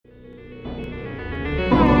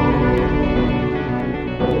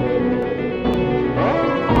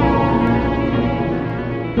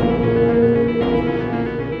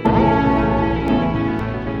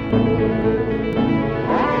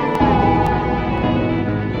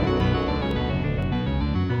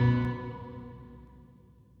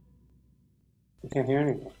Can't hear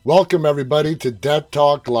anything. Welcome, everybody, to Dead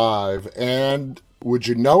Talk Live. And would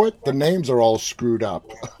you know it? The names are all screwed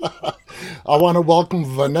up. I want to welcome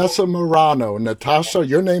Vanessa Morano. Natasha,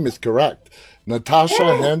 your name is correct. Natasha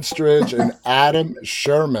Henstridge and Adam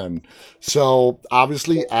Sherman. So,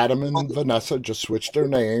 obviously, Adam and Vanessa just switched their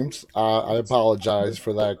names. I apologize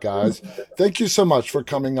for that, guys. Thank you so much for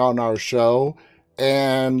coming on our show.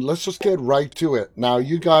 And let's just get right to it. Now,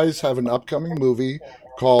 you guys have an upcoming movie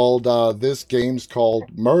called This Game's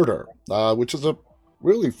Called Murder, which is a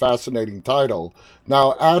really fascinating title.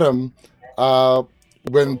 Now, Adam, uh,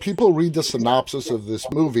 when people read the synopsis of this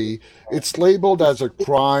movie, it's labeled as a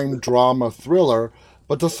crime drama thriller,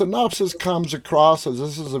 but the synopsis comes across as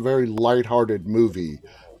this is a very lighthearted movie.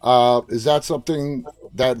 Is that something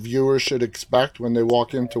that viewers should expect when they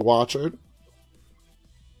walk in to watch it?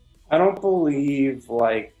 I don't believe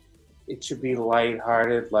it should be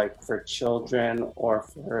lighthearted like for children or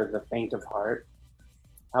for the faint of heart.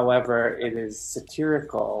 However, it is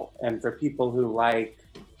satirical, and for people who like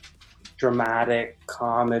dramatic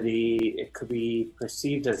comedy, it could be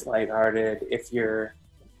perceived as lighthearted if you're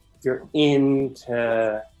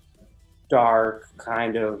into dark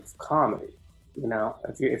kind of comedy. You know,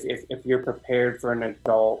 if you're prepared for an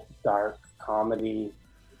adult dark comedy,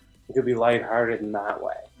 it could be lighthearted in that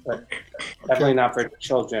way, but definitely Okay. not for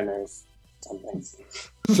children or something.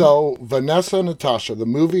 So, Vanessa and Natasha, the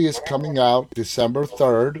movie is coming out December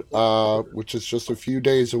 3rd, which is just a few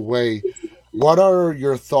days away. What are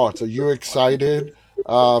your thoughts? Are you excited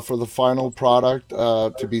for the final product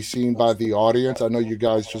to be seen by the audience? I know you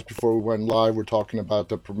guys, just before we went live, were talking about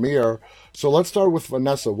the premiere. So, let's start with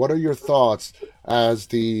Vanessa. What are your thoughts as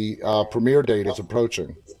the premiere date is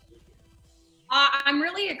approaching? I'm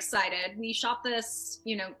really excited. We shot this,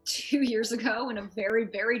 2 years ago in a very,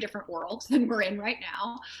 very different world than we're in right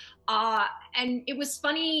now. And it was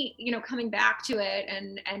funny, coming back to it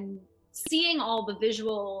and seeing all the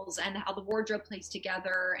visuals and how the wardrobe plays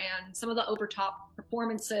together and some of the overtop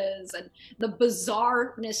performances and the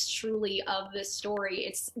bizarreness truly of this story.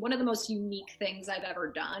 It's one of the most unique things I've ever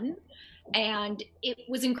done. And it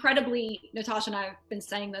was incredibly, Natasha and I have been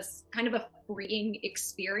saying this, kind of a freeing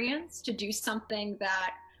experience to do something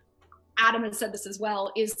that Adam has said this as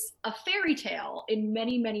well, is a fairy tale in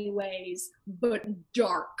many, many ways, but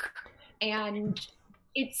dark. And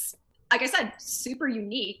it's, like I said, super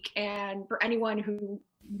unique. And for anyone who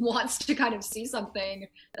wants to kind of see something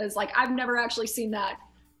as like, I've never actually seen that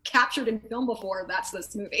captured in film before, that's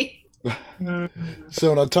this movie.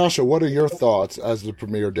 So, Natasha, what are your thoughts as the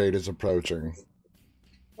premiere date is approaching?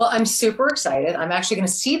 Well, I'm super excited. I'm actually going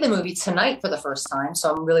to see the movie tonight for the first time,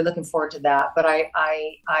 so I'm really looking forward to that. But I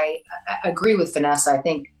agree with Vanessa. I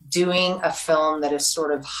think doing a film that is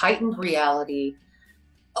sort of heightened reality,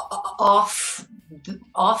 off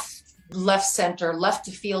off left center, left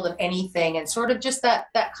to field of anything, and sort of just that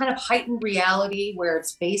kind of heightened reality where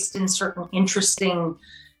it's based in certain interesting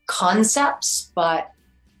concepts, but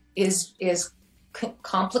is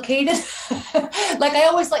complicated. Like I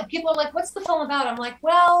always like people are like, what's the film about? I'm like,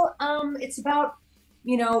 well, it's about,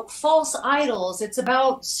 false idols. It's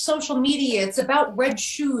about social media. It's about red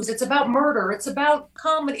shoes. It's about murder. It's about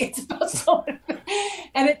comedy. It's about so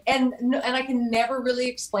and I can never really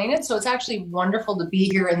explain it. So it's actually wonderful to be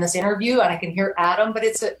here in this interview and I can hear Adam, but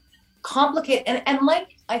it's a complicated and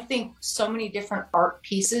like I think so many different art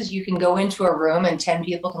pieces, you can go into a room and 10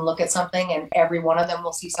 people can look at something and every one of them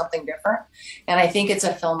will see something different. And I think it's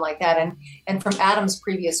a film like that. And from Adam's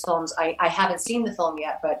previous films, I haven't seen the film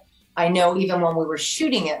yet, but I know even when we were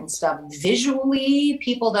shooting it and stuff, visually,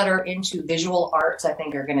 people that are into visual arts, I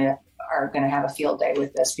think are gonna have a field day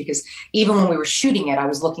with this, because even when we were shooting it, I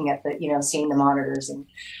was looking at seeing the monitors and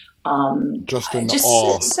Just in just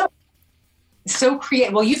awe. so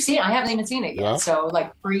creative. Well, you've seen it. I haven't even seen it yet. Yeah. So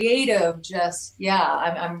like creative, just, yeah,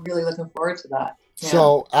 I'm really looking forward to that. Yeah.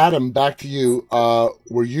 So, Adam, back to you.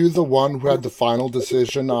 Were you the one who had the final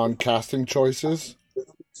decision on casting choices?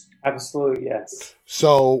 Absolutely, yes.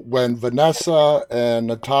 So, when Vanessa and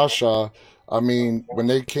Natasha, I mean, when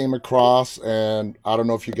they came across, and I don't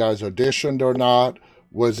know if you guys auditioned or not,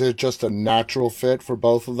 was it just a natural fit for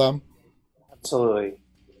both of them? Absolutely.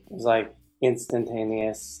 It was like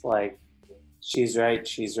instantaneous, like she's right,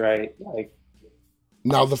 she's right. Like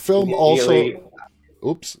Now, the film immediately, also.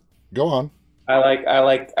 Oops, go on.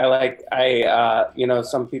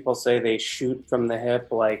 some people say they shoot from the hip,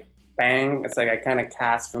 like bang. It's like I kind of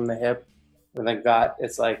cast from the hip with the gut.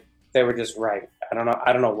 It's like they were just right. I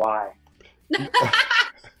don't know why.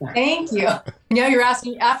 Thank you. Now you're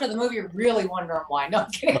asking after the movie, you're really wondering why. No,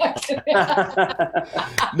 I'm kidding. I'm kidding.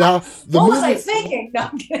 Now, What was I thinking? No,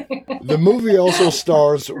 I'm kidding. the movie also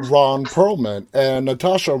stars Ron Perlman, and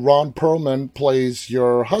Natasha, Ron Perlman plays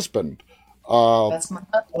your husband That's my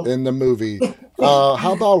husband. in the movie.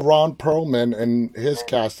 How about Ron Perlman and his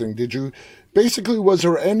casting? Basically, was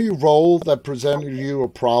there any role that presented you a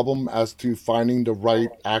problem as to finding the right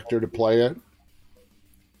actor to play it?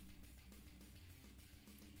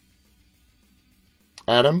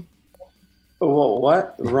 Adam? Well,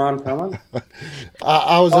 what? Ron Perlman?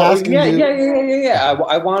 I was Oh asking yeah, you. yeah.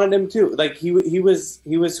 I wanted him too. Like he was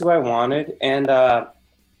who I wanted, and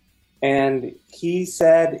he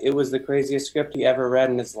said it was the craziest script he ever read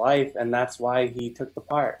in his life, and that's why he took the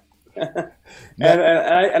part.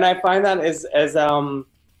 And I find that as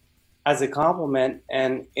a compliment,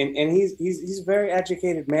 and he's a very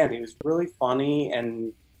educated man. He was really funny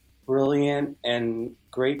and brilliant and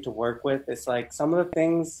great to work with. It's like some of the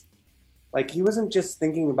things, like he wasn't just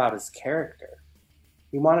thinking about his character.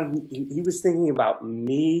 He was thinking about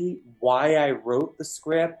me, why I wrote the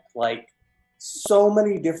script, like so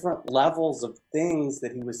many different levels of things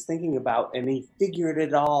that he was thinking about, and he figured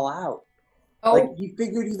it all out. Like Oh, he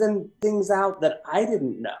figured even things out that I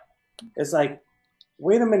didn't know. It's like,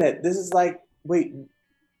 wait a minute, this is like, wait,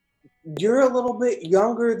 you're a little bit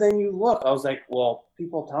younger than you look. I was like, well,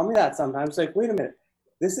 people tell me that sometimes. Like, wait a minute,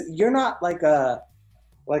 you're not like a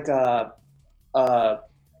uh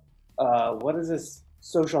what is this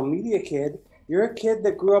social media kid? You're a kid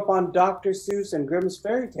that grew up on Dr. Seuss and Grimm's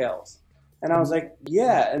fairy tales. And I was like,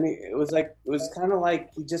 yeah. And it was kind of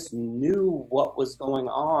like he just knew what was going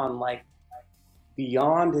on, like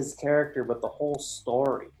beyond his character, but the whole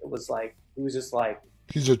story. It was like he was just like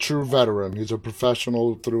He's a true veteran. He's a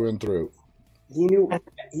professional through and through. he knew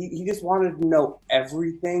he just wanted to know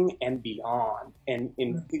everything and beyond, and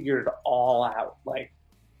figured it all out like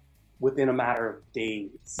within a matter of days.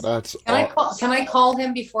 That's can I call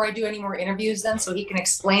him before I do any more interviews then so he can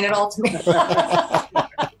explain it all to me?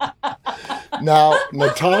 Now,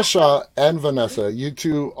 Natasha and Vanessa, you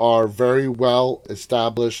two are very well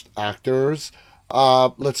established actors.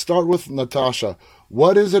 Let's start with Natasha.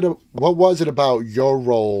 What was it about your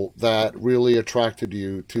role that really attracted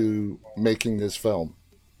you to making this film?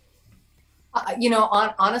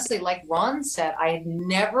 Honestly, like Ron said, I had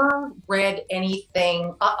never read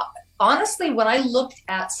anything. Honestly, when I looked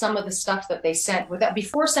at some of the stuff that they sent,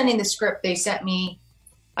 before sending the script, they sent me,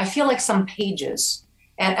 I feel like some pages.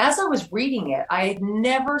 And as I was reading it, I had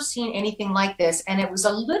never seen anything like this. And it was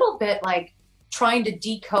a little bit like trying to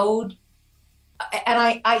decode.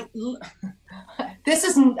 And I this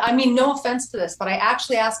isn't, I mean, no offense to this, but I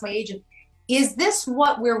actually asked my agent, is this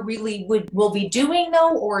what we're really will be doing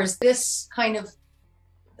though? Or is this kind of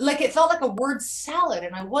like, it felt like a word salad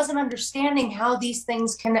and I wasn't understanding how these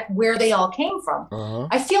things where they all came from. Uh-huh.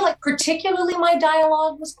 I feel like particularly my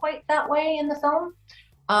dialogue was quite that way in the film.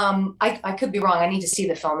 I could be wrong. I need to see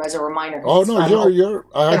the film as a reminder. Oh no,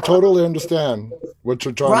 I totally understand what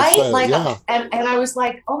you're trying to say. Like, yeah. and I was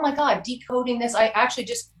like, oh my God, decoding this. I actually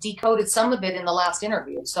just decoded some of it in the last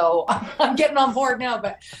interview. So I'm getting on board now,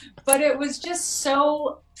 but it was just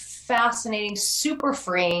so fascinating, super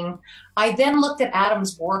freeing. I then looked at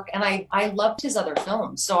Adam's work and I loved his other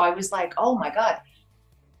films. So I was like, oh my God,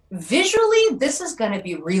 visually, this is going to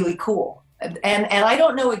be really cool. And I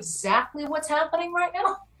don't know exactly what's happening right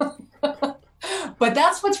now, but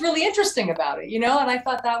that's what's really interesting about it, And I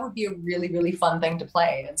thought that would be a really, really fun thing to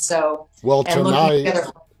play. And so, well,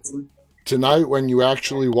 and tonight, when you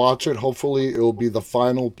actually watch it, hopefully it'll be the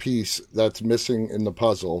final piece that's missing in the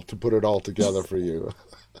puzzle to put it all together for you.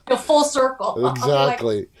 A full circle.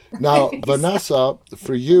 Exactly. Now, Vanessa,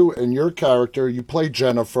 for you and your character, you play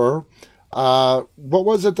Jennifer. What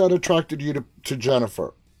was it that attracted you to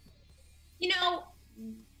Jennifer?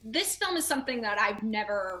 This film is something that I've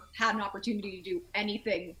never had an opportunity to do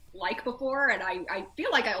anything like before, and I feel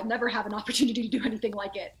like I'll never have an opportunity to do anything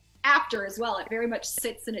like it after as well. It very much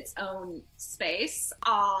sits in its own space.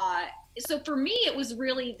 So for me, it was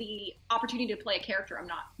really the opportunity to play a character I'm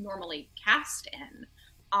not normally cast in.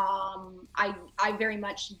 I very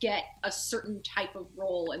much get a certain type of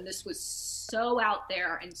role, and this was so out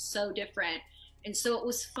there and so different. And so what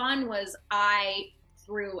was fun was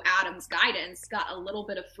through Adam's guidance, got a little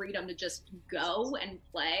bit of freedom to just go and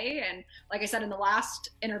play. And like I said in the last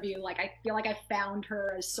interview, like I feel like I found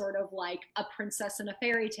her as sort of like a princess in a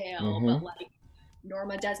fairy tale, but like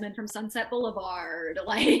Norma Desmond from Sunset Boulevard,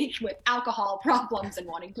 like with alcohol problems and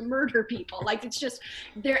wanting to murder people. Like it's just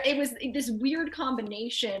it was this weird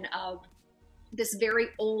combination of this very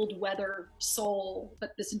old weather soul,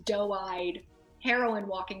 but this doe-eyed heroine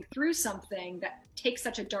walking through something that takes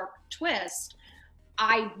such a dark twist.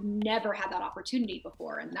 I never had that opportunity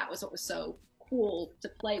before, and that was what was so cool to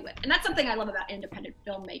play with. And that's something I love about independent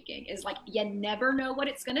filmmaking, is like you never know what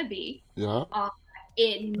it's going to be. Yeah.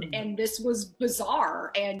 And this was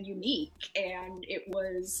bizarre and unique, and it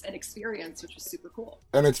was an experience which was super cool.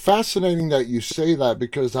 And it's fascinating that you say that,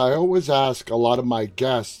 because I always ask a lot of my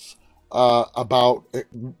guests about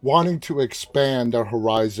wanting to expand their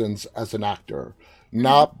horizons as an actor,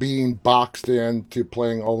 not being boxed into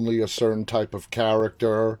playing only a certain type of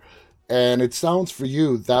character. And it sounds for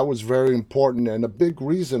you that was very important and a big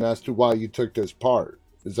reason as to why you took this part.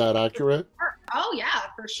 Is that accurate? Oh yeah,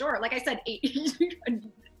 for sure. Like I said, I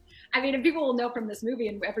mean, and people will know from this movie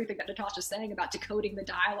and everything that Natasha's saying about decoding the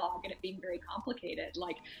dialogue and it being very complicated.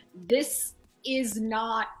 Like, this is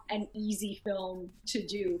not an easy film to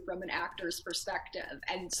do from an actor's perspective.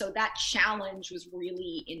 And so that challenge was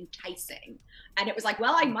really enticing. And it was like,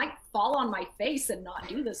 well, I might fall on my face and not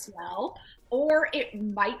do this well, or it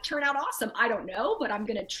might turn out awesome. I don't know, but I'm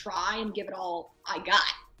going to try and give it all I got.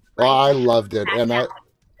 Right? Well, I loved it. And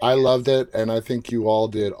I loved it, and I think you all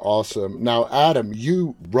did awesome. Now, Adam,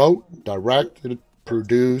 you wrote, directed,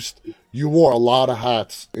 produced. You wore a lot of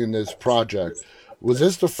hats in this project. Was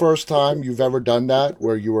this the first time you've ever done that,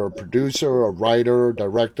 where you were a producer, a writer,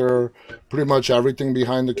 director, pretty much everything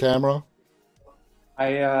behind the camera?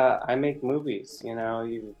 I make movies. You know,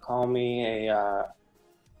 you call me a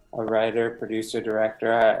writer, producer,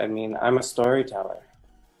 director. I mean, I'm a storyteller.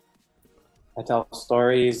 I tell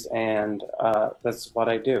stories, and that's what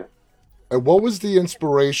I do. And what was the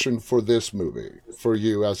inspiration for this movie for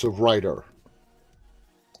you as a writer?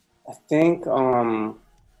 I think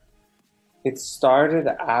it started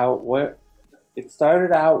out with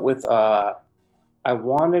I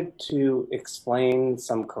wanted to explain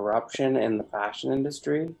some corruption in the fashion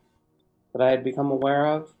industry that I had become aware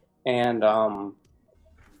of, and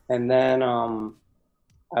then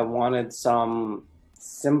I wanted some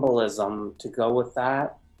symbolism to go with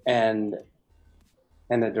that, and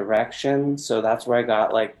a direction. So that's where I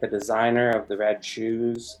got like the designer of the red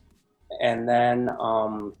shoes, and then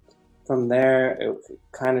from there it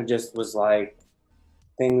kind of just was like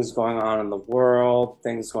things going on in the world,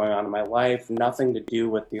 things going on in my life, nothing to do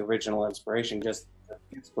with the original inspiration, just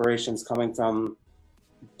inspirations coming from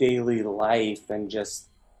daily life and just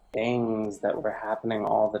things that were happening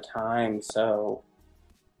all the time. So,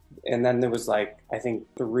 and then there was like, I think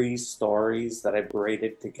 3 stories that I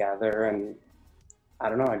braided together, and I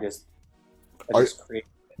don't know, I just created.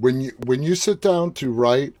 When you sit down to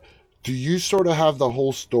write, do you sort of have the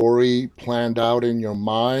whole story planned out in your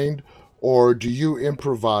mind, or do you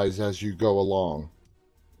improvise as you go along?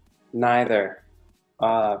 Neither.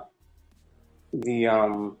 The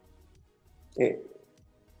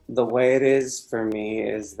way it is for me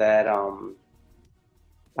is that I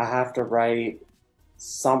have to write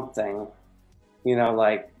something, you know,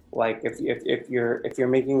 like if you're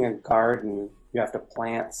making a garden, you have to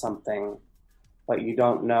plant something, but you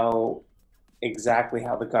don't know exactly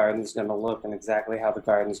how the garden's going to look and exactly how the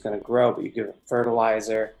garden's going to grow, but you give it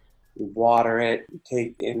fertilizer, you water it,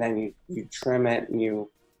 and then you trim it, and you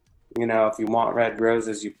know, if you want red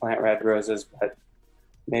roses, you plant red roses, but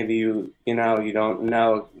maybe you don't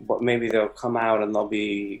know, but maybe they'll come out and they'll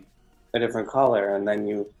be a different color, and then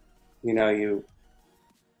do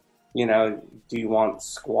you want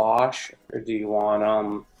squash or do you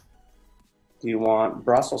want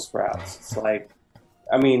Brussels sprouts? It's like,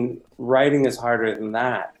 I mean, writing is harder than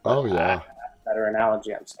that. Oh yeah. Better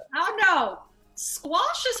analogy, I'm sorry. Oh no,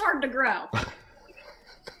 squash is hard to grow.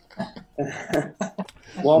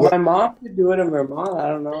 Well, my mom could do it in Vermont. I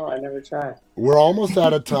don't know. I never tried. We're almost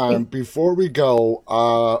out of time. Before we go,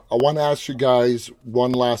 I want to ask you guys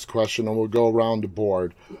one last question, and we'll go around the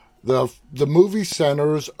board. The movie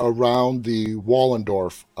centers around the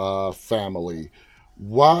Wallendorf family.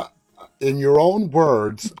 What, in your own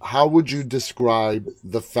words, how would you describe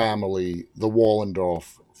the family, the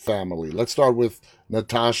Wallendorf family? Let's start with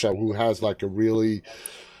Natasha, who has like a really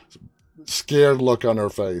scared look on her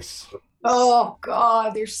face. Oh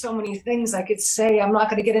God, there's so many things I could say. I'm not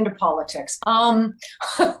going to get into politics. Oh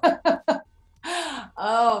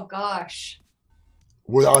gosh.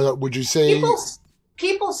 Would you say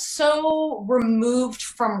people so removed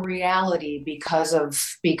from reality because of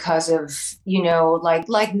you know,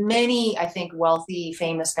 like many, I think, wealthy,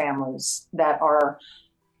 famous families that are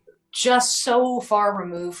just so far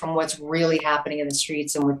removed from what's really happening in the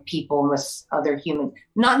streets and with people and with other human.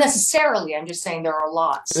 Not necessarily, I'm just saying there are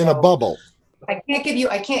lots. In a bubble. They're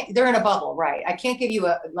in a bubble, right? I can't give you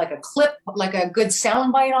a clip, like a good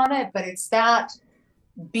soundbite on it, but it's that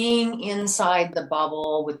being inside the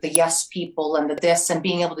bubble with the yes people and the this and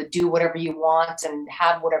being able to do whatever you want and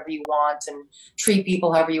have whatever you want and treat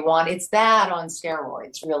people however you want. It's that on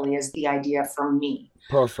steroids, really, is the idea for me.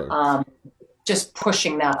 Perfect. Just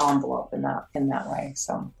pushing that envelope in that way.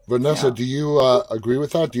 So, Vanessa, yeah. do you agree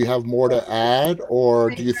with that? Do you have more to add,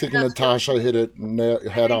 or do you think Natasha hit it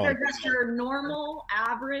head on? They're just your normal,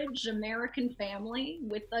 average American family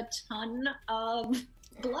with a ton of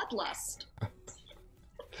bloodlust.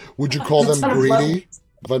 Would you call them greedy,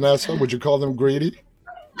 Vanessa? Would you call them greedy?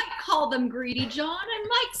 I might call them greedy, John. I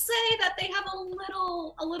might say that they have a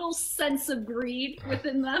little sense of greed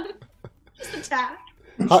within them. Just a tad.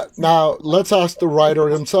 Now, let's ask the writer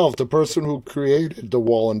himself, the person who created the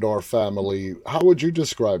Wallendorf family. How would you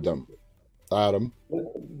describe them, Adam?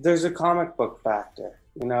 There's a comic book factor.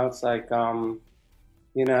 It's like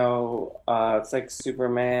it's like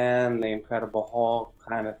Superman, the Incredible Hulk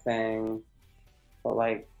kind of thing, but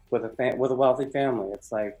like with a wealthy family.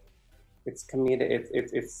 It's like it's comedic.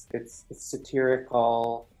 It's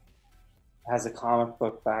satirical. Has a comic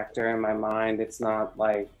book factor in my mind. It's not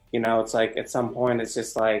like. It's like at some point it's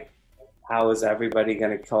just like, how is everybody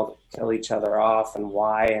going to kill each other off and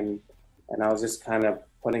why? And I was just kind of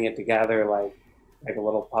putting it together like a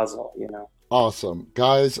little puzzle, Awesome.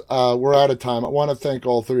 Guys, we're out of time. I want to thank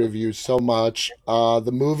all three of you so much.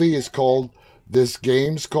 The movie is called This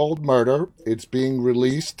Game's Called Murder. It's being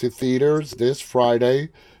released to theaters this Friday,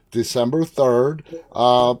 December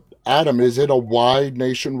 3rd. Adam, is it a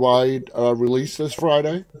nationwide release this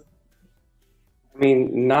Friday? I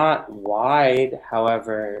mean, not wide,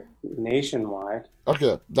 however, nationwide.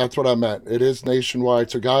 Okay, that's what I meant. It is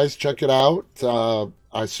nationwide. So, guys, check it out.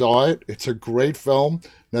 I saw it. It's a great film.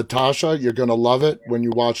 Natasha, you're going to love it when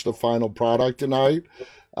you watch the final product tonight.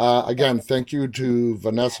 Again, thank you to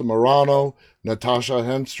Vanessa Marano, Natasha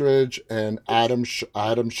Henstridge, and Adam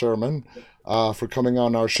Sherman for coming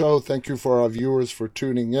on our show. Thank you for our viewers for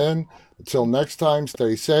tuning in. Until next time,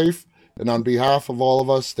 stay safe. And on behalf of all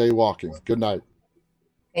of us, stay walking. Good night.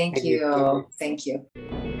 Thank you. Thank you.